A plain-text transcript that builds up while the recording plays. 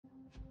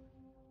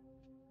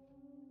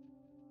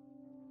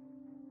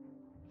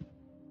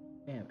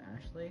Damn,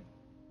 Ashley?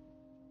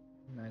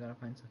 Now I gotta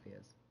find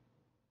Sophia's.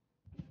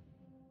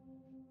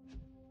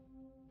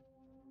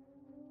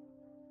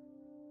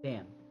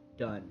 Damn,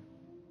 done.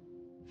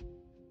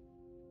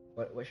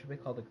 What should we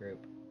call the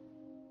group?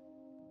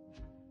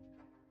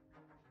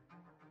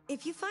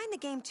 If you find the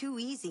game too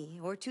easy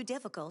or too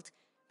difficult,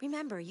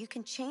 remember you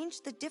can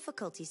change the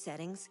difficulty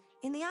settings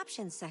in the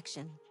options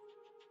section.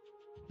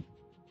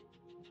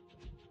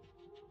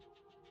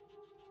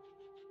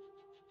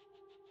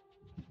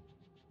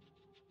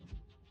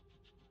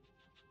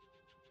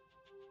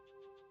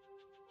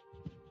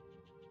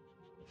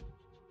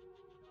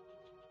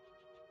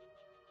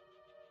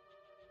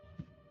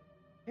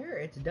 Here,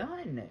 it's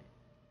done!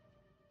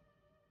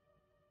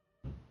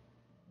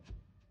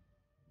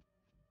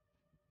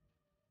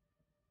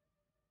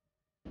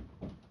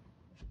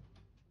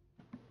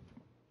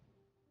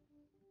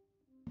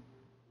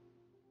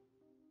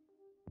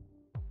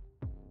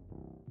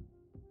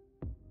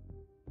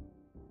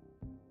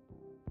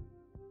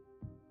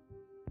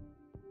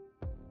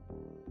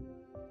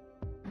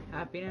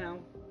 Happy now?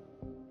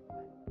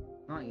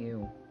 Not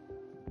you.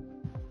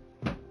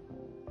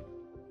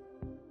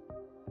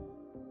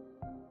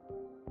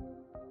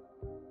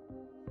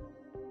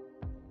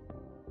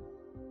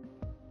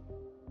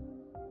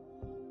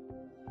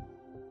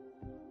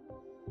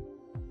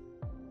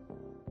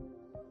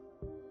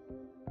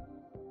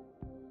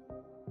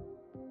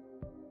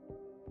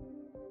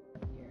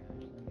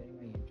 Here, Ashley, I'm getting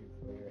my YouTube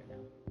for you right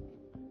now.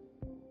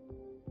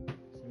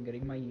 So I'm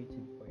getting my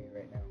YouTube for you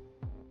right now.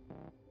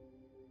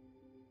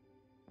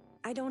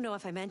 I don't know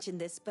if I mentioned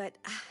this, but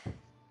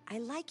I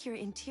like your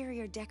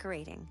interior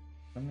decorating.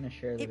 I'm gonna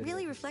share the It video.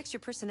 really reflects your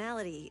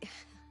personality.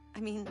 I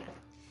mean,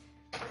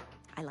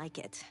 I like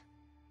it.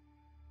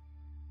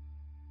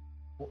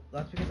 Well,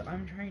 that's because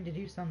I'm trying to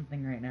do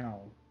something right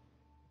now.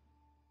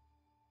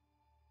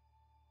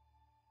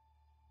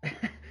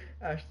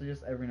 Ashley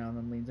just every now and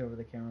then leans over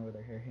the camera with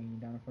her hair hanging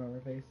down in front of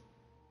her face.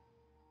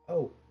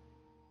 Oh,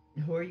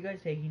 who are you guys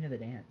taking to the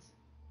dance?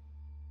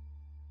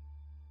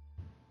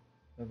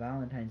 The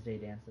Valentine's Day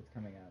dance that's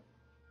coming up.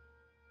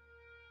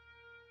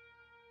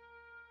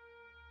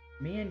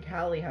 Me and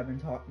Callie have been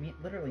talking.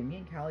 Literally, me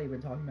and Callie have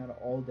been talking about it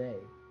all day.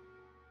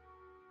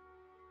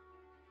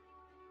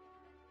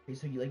 Okay,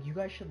 so you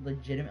guys should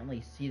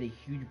legitimately see the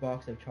huge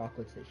box of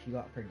chocolates that she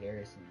got for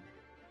Garrison.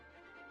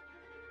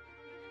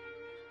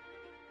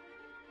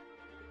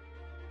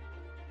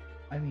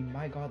 I mean,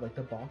 my God, like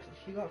the box that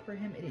she got for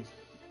him, it is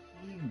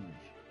huge.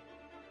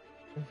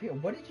 Sophia,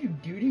 what did you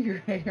do to your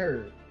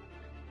hair?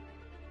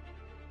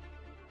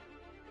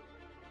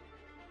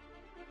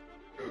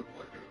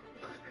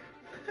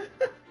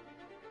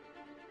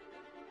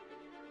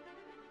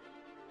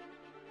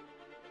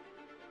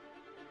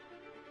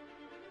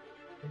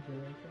 Okay,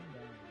 like, calm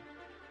down.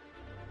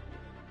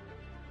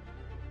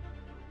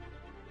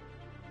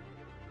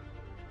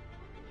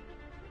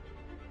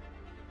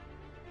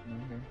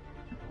 Okay.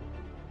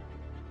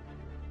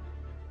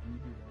 You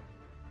do that.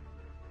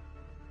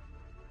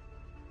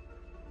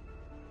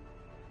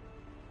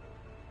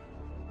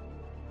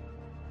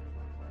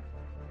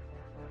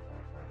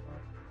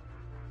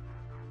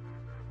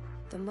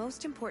 The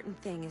most important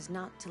thing is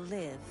not to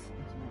live,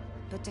 It's not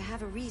right. but to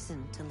have a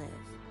reason to live.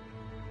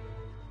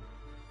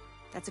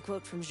 That's a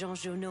quote from Jean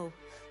Genot,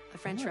 a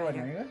French Oh my God,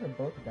 now writer. you guys are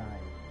both dying.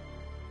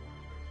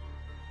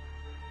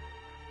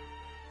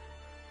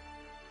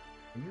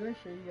 Are you guys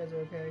sure you guys are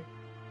okay?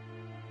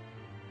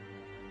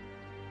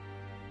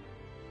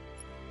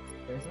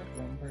 There's like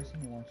one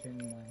person watching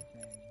my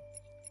thing.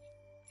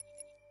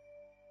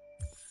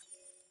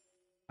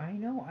 I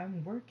know,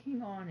 I'm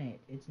working on it.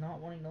 It's not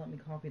wanting to let me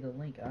copy the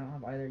link. I don't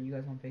have either of you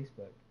guys on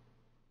Facebook.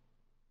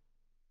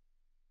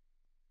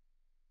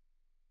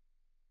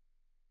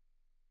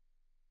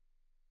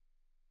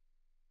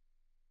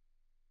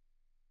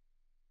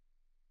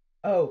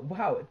 Oh,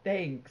 wow,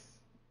 thanks.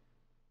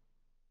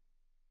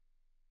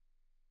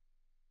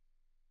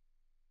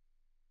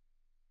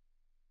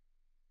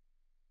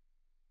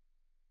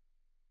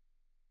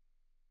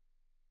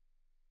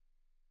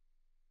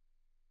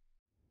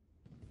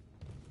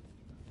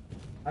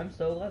 I'm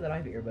so glad that I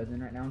have earbuds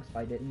in right now, because if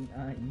I didn't,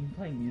 you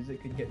playing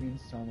music could get me in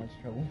so much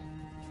trouble.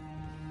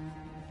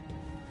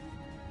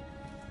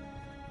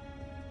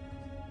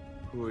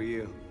 Who are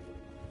you?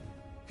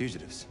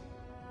 Fugitives.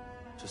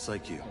 Just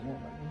like you. It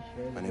won't let me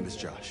share the My name is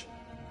video. Josh.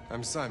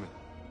 I'm Simon.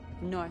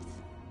 North.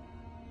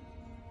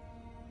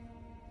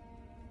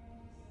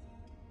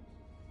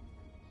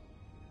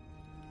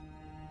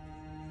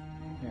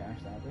 Here,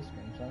 actually, I have this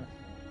screenshot.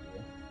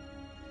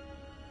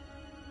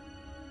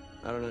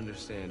 I don't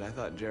understand. I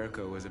thought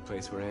Jericho was a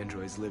place where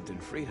androids lived in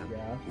freedom.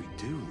 Yeah. We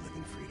do live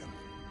in freedom.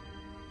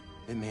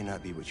 It may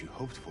not be what you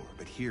hoped for,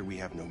 but here we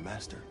have no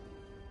master.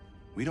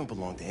 We don't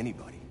belong to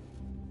anybody.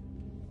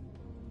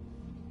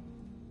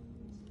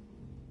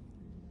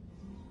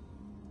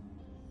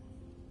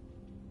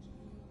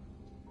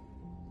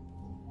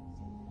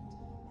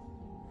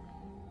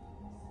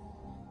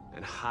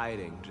 And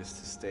hiding just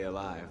to stay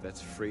alive.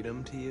 That's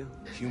freedom to you?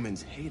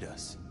 Humans hate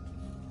us.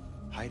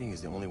 Hiding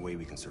is the only way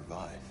we can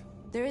survive.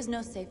 There is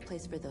no safe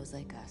place for those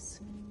like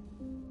us.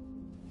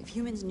 If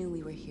humans knew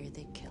we were here,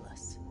 they'd kill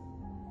us.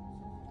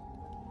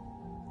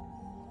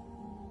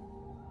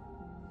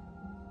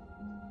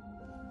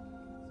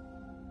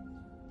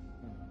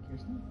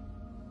 Kirsten?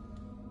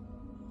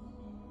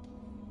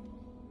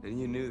 And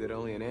you knew that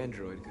only an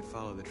android could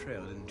follow the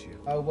trail, didn't you?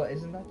 Oh, what,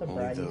 isn't that the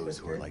Only Brady those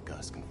sister? who are like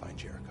us can find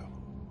Jericho.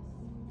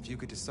 If you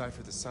could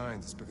decipher the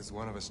signs, it's because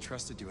one of us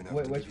trusted you enough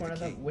Wait, to which give you one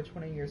the of key. them? Which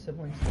one of your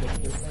siblings?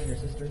 Which one of your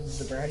sisters is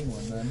the Brady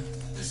one then?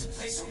 There's a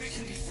place where we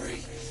can be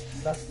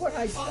free. That's what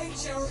I. Find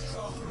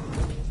Jericho.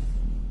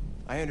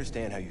 I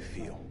understand how you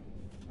feel,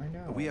 I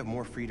know. but we have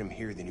more freedom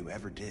here than you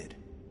ever did.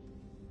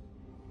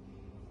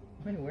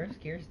 Wait, where's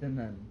Kirsten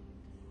then?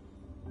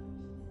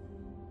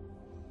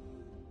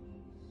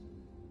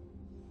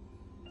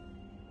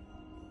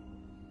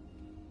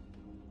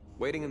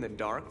 Waiting in the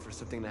dark for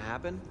something to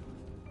happen?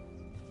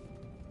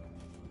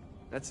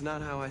 That's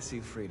not how I see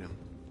freedom.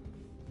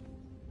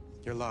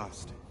 You're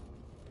lost.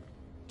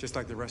 Just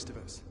like the rest of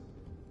us.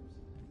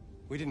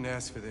 We didn't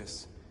ask for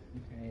this.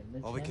 Okay, the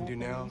All we can do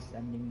channel now thing is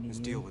sending to is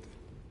you. deal with it.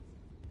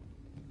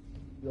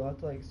 You'll have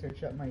to like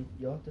search up my.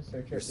 You'll have to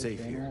search You're up the safe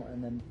channel here.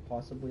 and then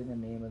possibly the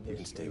name of the You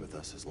can stay stream. with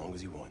us as long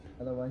as you want.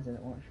 Otherwise, then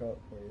it won't show up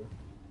for you.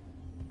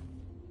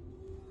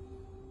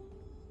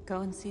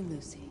 Go and see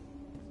Lucy.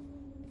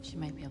 She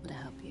might be able to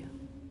help you.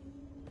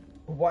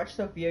 Watch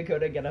Sophia go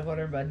to get up on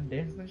her bed and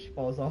dance, and she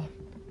falls off.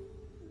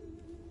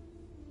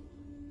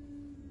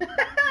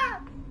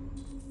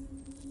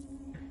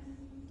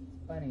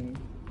 Funny.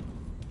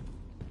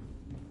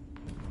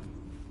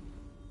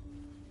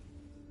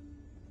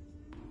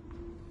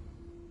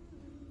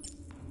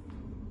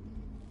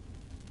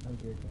 Oh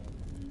dear God.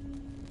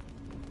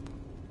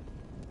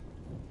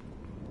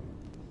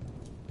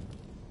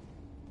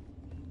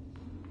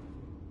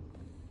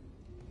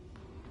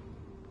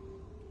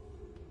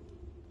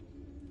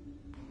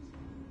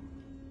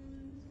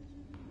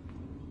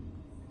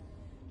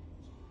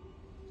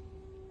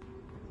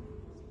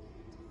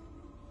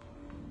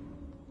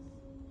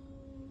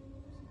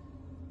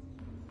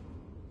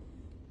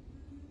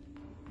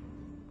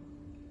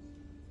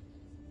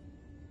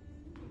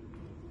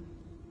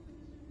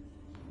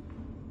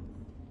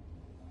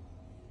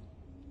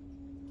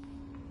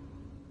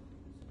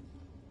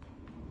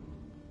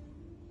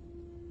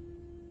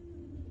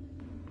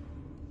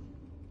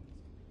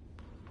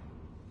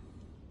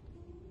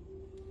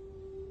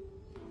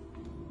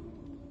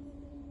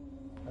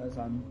 As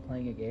I'm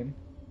playing a game,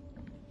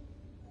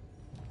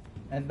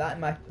 and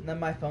then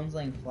my phone's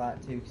laying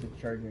flat too because it's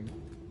charging.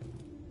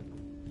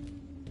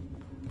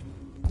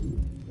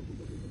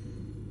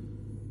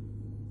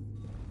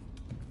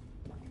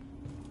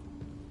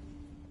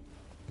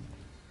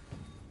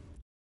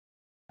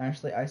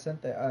 Actually, I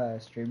sent the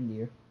stream to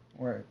you,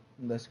 or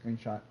the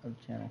screenshot of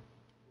the channel.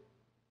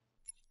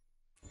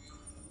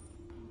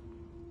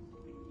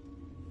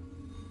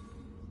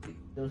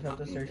 You'll just have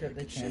to search up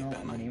the channel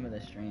and the name of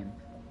the stream.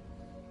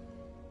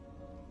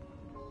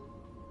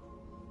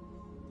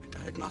 The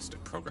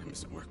diagnostic program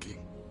isn't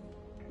working.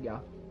 Yeah.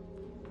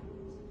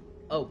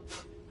 Oh,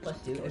 plus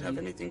two. Don't have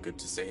anything good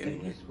to say If you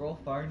anyway. scroll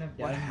far enough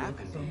down, What and you look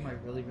happened at some of to my you?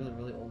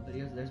 really old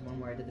videos. There's one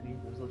where I did the Bean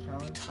Boozled They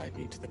challenge. tied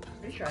me to the back.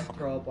 Pretty sure I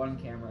throw up on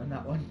camera in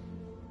that one.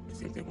 I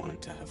think they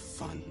wanted to have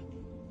fun.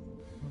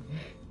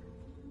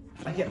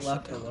 I don't get wanna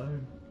left shut down.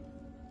 alone.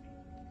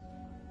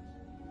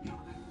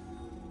 No,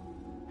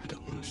 I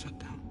don't want to shut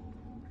down.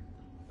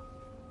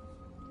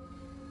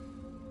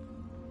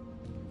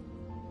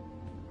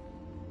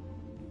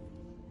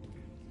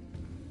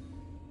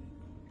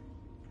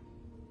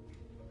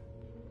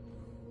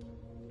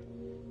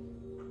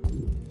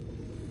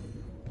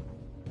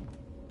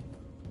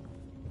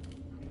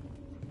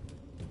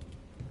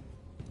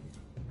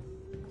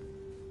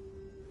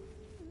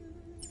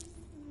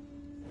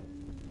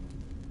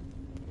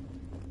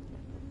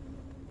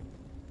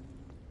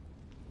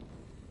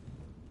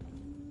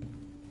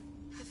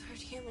 I've heard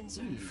humans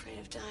are afraid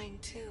of dying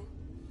too.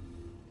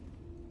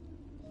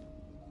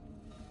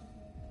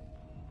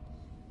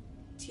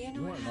 Do you know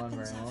You what weren't gone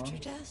happens very after long.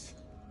 death?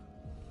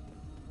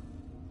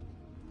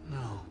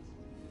 No.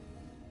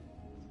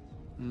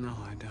 No,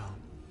 I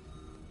don't.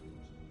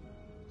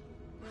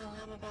 Well,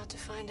 I'm about to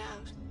find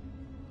out.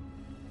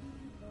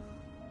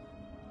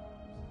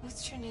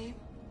 What's your name?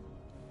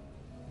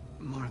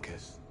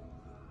 Marcus.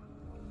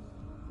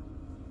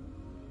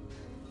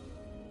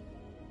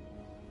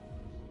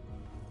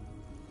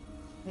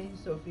 Hey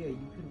Sophia,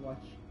 you could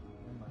watch.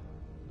 Never mind.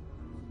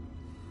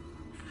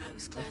 I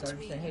was I glad to started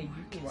meet saying, you, hey,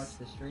 you could watch Marcus.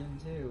 the stream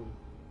too.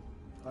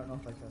 I don't know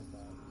if I said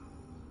that.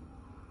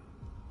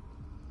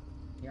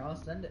 Yeah, I'll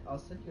send it. I'll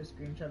send you a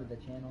screenshot of the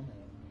channel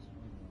name.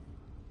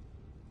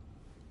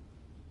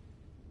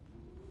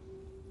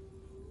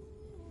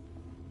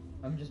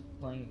 I'm just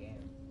playing a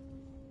game.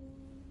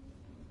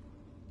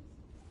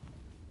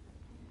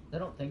 I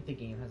don't think the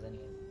game has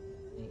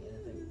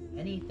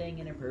anything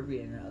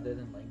inappropriate in it other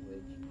than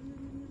language.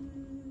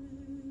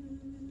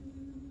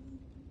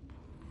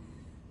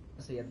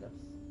 So yeah, that's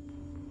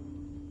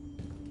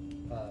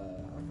I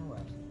don't know what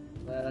I'm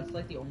saying. That's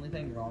like the only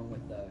thing wrong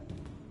with the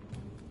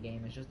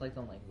game. It's just like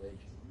the language.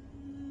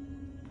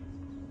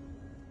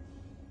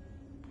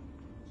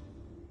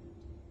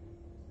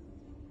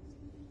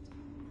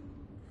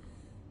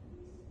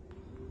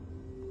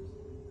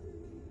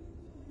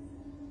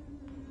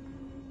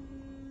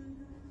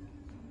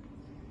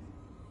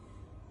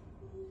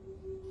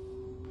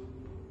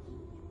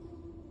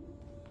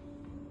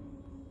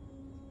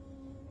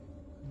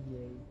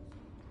 Yay.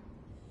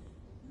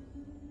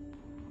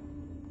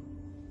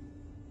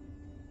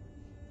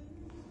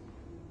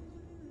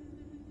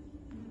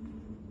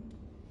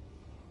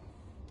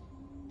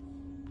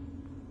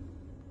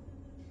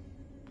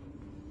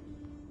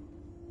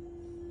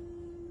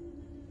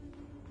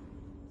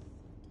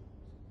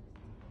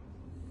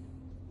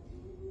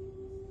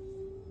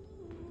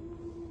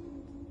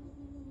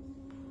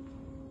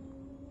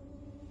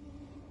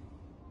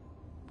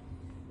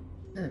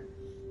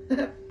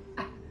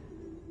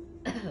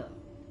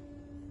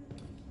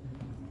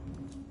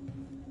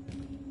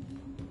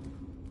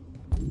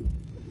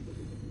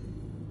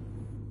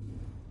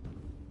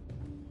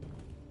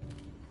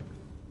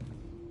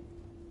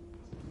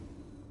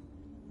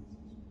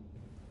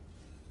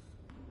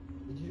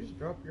 Did you just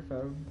drop your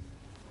phone?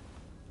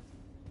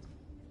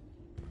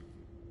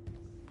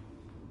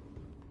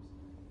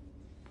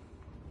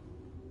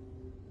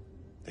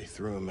 They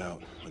threw him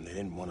out when they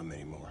didn't want him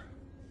anymore.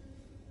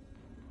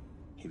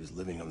 He was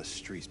living on the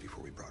streets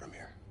before we brought him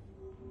here.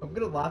 I'm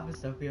gonna laugh if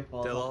Sophia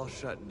falls They'll off all the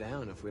shut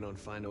down if we don't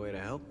find a way to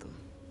help them.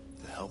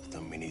 To help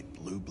them, we need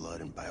blue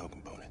blood and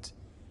biocomponents.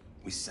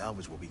 We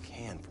salvage what we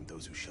can from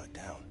those who shut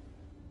down.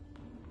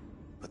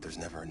 But there's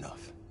never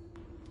enough.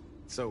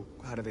 So,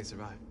 how do they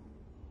survive?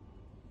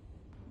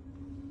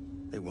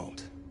 They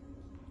won't.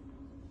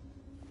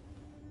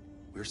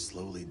 We're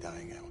slowly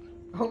dying out.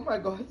 Oh my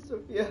god,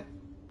 Sophia.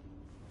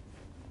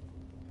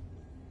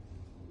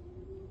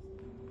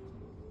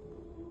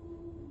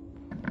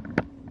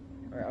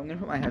 Alright, I'm gonna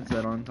put my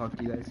headset on and talk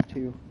to you guys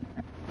too.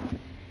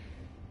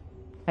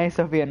 Hey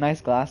Sophia, nice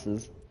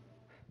glasses.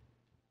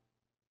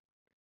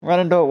 Run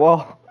into a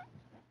wall.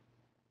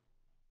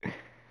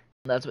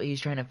 That's what he's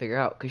trying to figure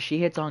out, because she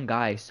hits on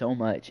Guy so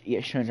much,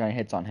 yet Shunshine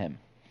hits on him.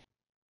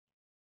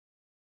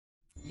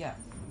 Yeah.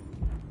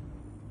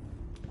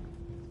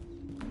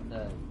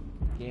 The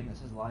game that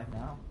says live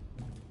now?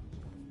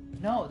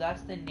 No,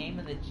 that's the name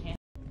of the channel.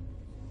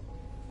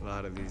 A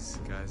lot of these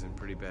guys in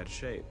pretty bad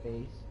shape.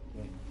 Face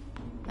game.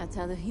 That's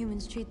how the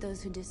humans treat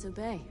those who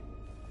disobey.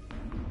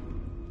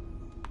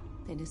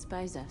 They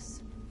despise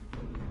us.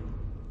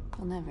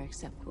 They'll never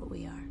accept what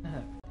we are.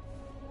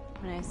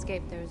 When I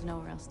escaped, there was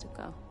nowhere else to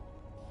go.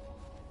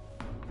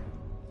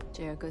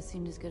 Jericho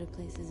seemed as good a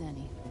place as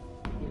any.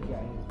 Yeah,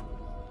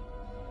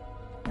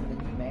 and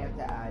then you may have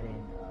to add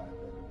in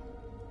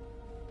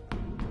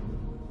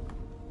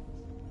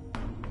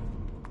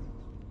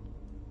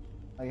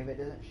like if it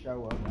doesn't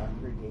show up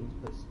after games,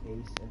 put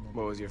space and then.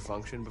 What was your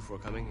function before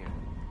coming here?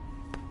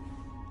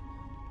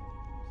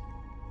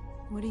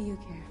 What do you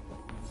care?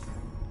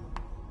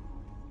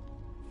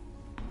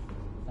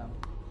 No.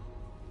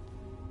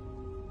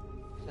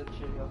 Said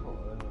she go for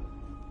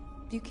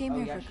If you came Oh,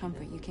 here yeah, for she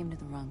comfort, did. you came to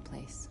the wrong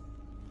place.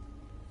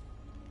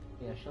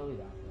 Yeah, she'll be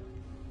back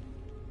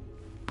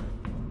though.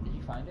 Did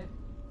you find it?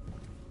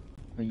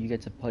 Well, you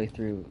get to play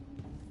through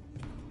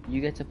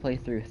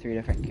 3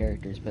 different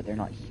characters, but they're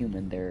not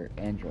human, they're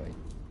android.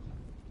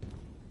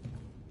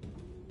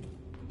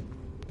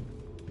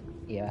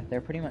 Yeah,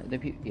 they're pretty much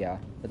yeah,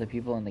 but the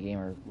people in the game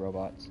are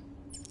robots.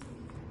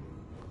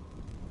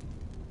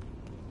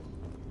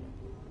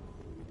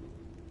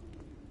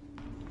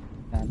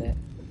 Found it.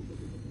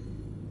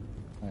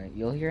 Alright,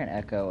 you'll hear an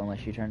echo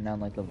unless you turn down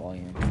like the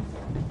volume.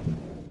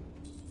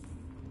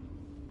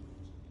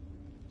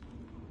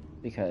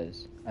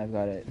 Because I've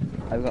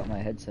got my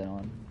headset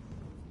on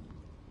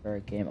for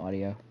game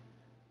audio.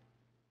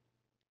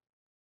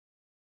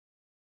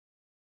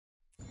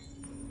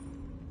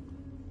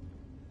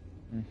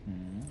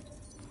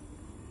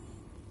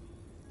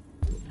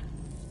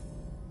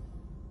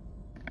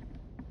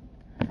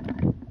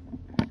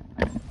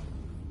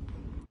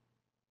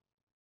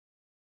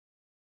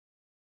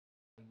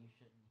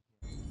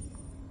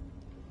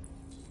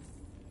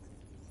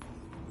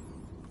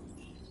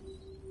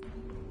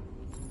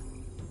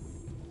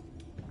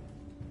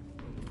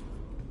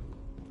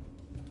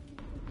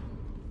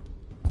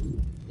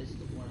 This is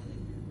one of the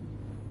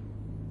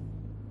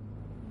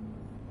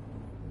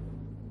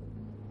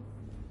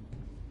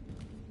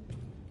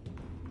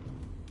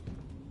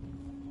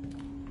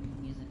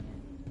isn't it?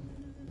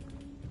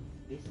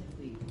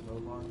 Basically,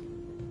 robots.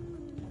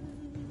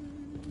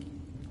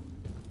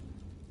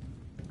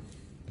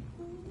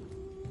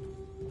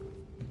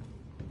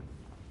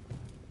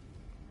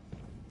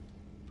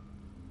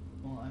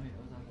 Well, I mean, it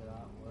was like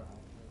that.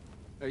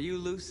 Or Are you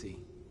Lucy?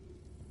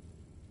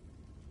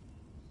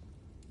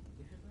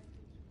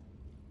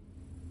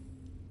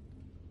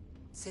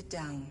 Sit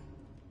down.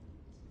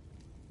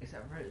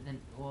 Except for then,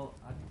 well,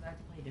 I think I have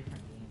to play a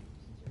different game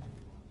since you're gonna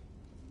watch.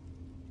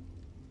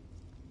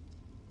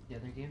 The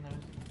other game that I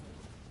was gonna play.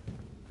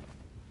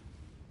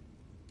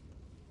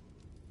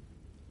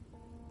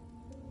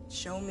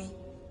 Show me.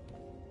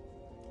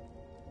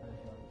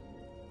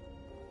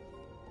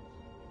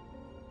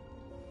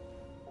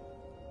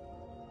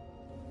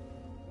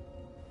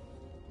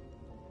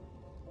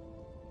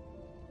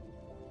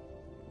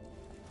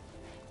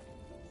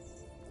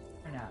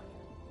 For now.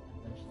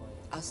 Eventually.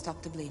 I'll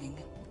stop the bleeding.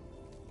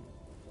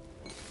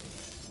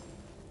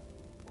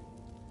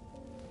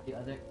 The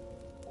other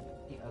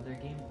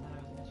game that I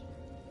was mentioning,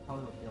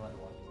 probably what Daylight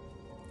was.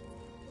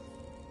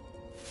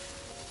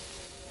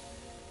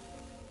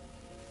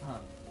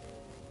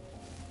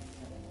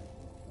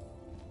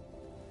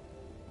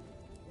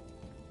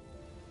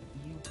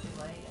 You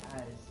play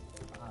as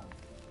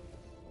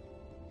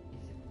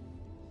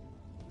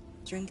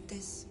Drink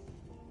this.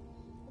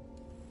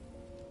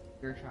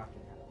 you're trapped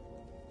in hell.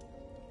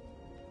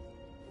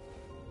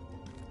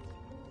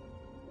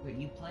 But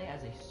you play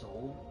as a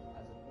soul,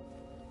 as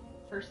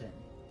a person,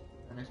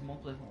 and there's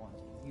multiple different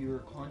ones. Your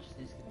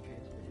consciousness can be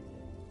transferred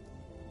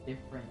to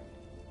different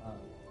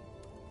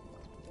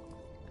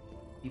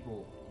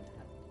people in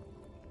hell.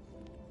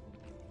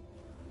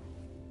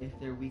 If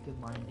they're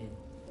weak-minded,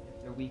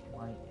 your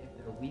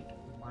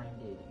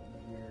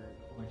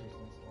consciousness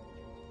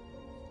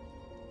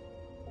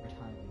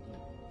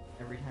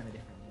every time a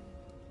different demon.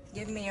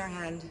 Give me your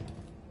hand.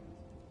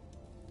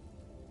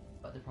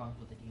 But the problems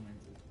with the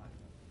demons is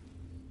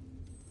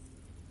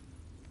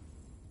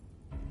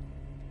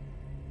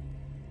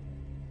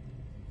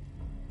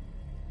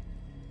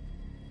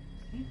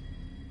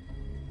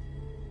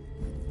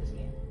this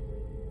game.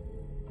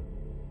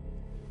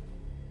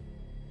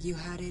 You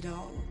had it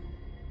all.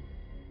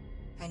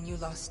 And you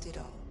lost it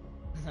all.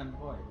 I'm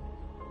bored.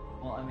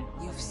 Well, I mean,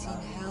 You've seen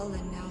hell,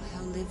 and now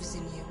hell lives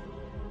in you.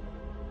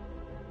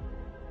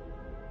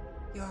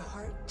 Your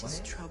heart is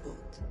What?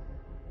 troubled.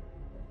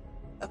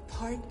 A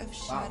part of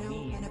shadow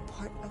me. and a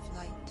part of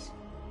light.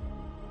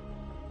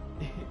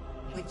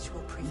 Which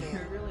will prevail?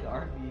 You really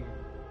are weird.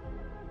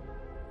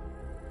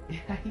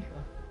 Yeah, you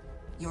are.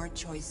 Your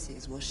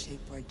choices will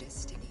shape our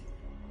destiny.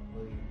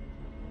 Weird.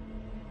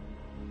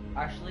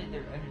 Actually, and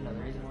another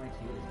reason why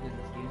too is because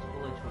this game's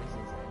full of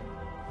choices,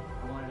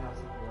 and I wanted to have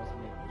somebody else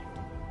make the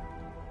choice.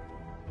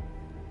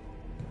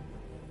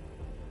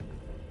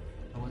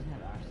 I wasn't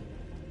have Ashley.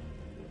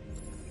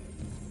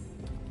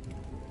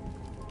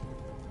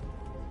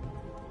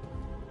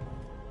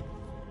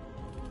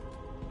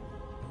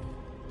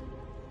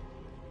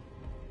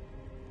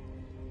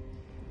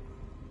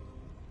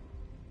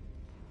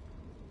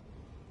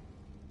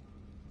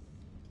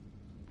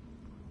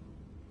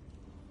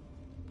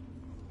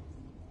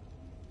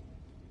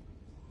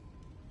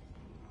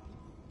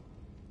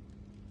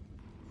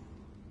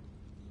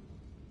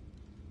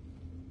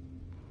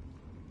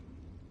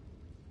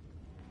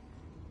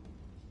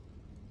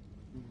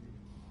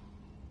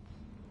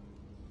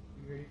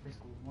 You ready for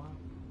school tomorrow?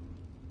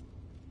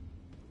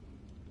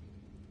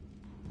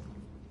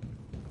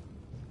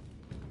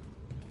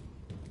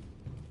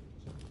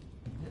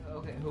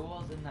 Okay, who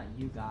else in that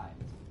you guys?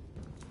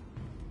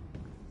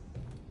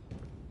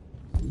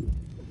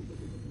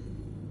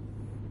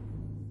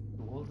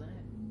 Who else in it?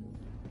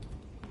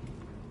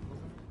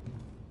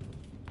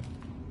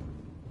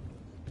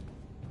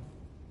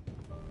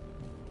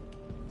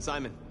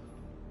 Simon.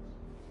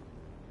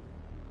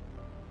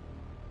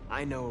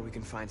 I know where we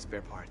can find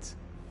spare parts.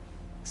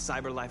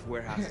 CyberLife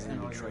warehouses in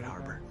Detroit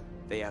Harbor.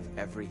 They have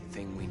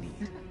everything we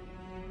need.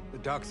 The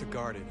docks are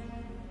guarded.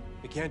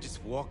 We can't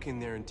just walk in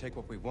there and take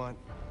what we want.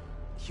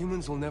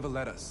 Humans will never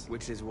let us.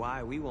 Which is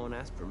why we won't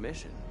ask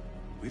permission.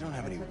 We don't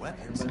have any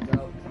weapons. But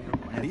go.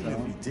 And even if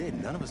we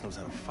did, none of us knows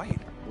how to fight.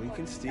 We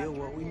can steal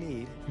what we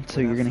need.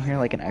 So you're gonna hear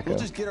like an echo. We'll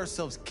just get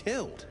ourselves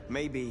killed.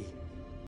 Maybe.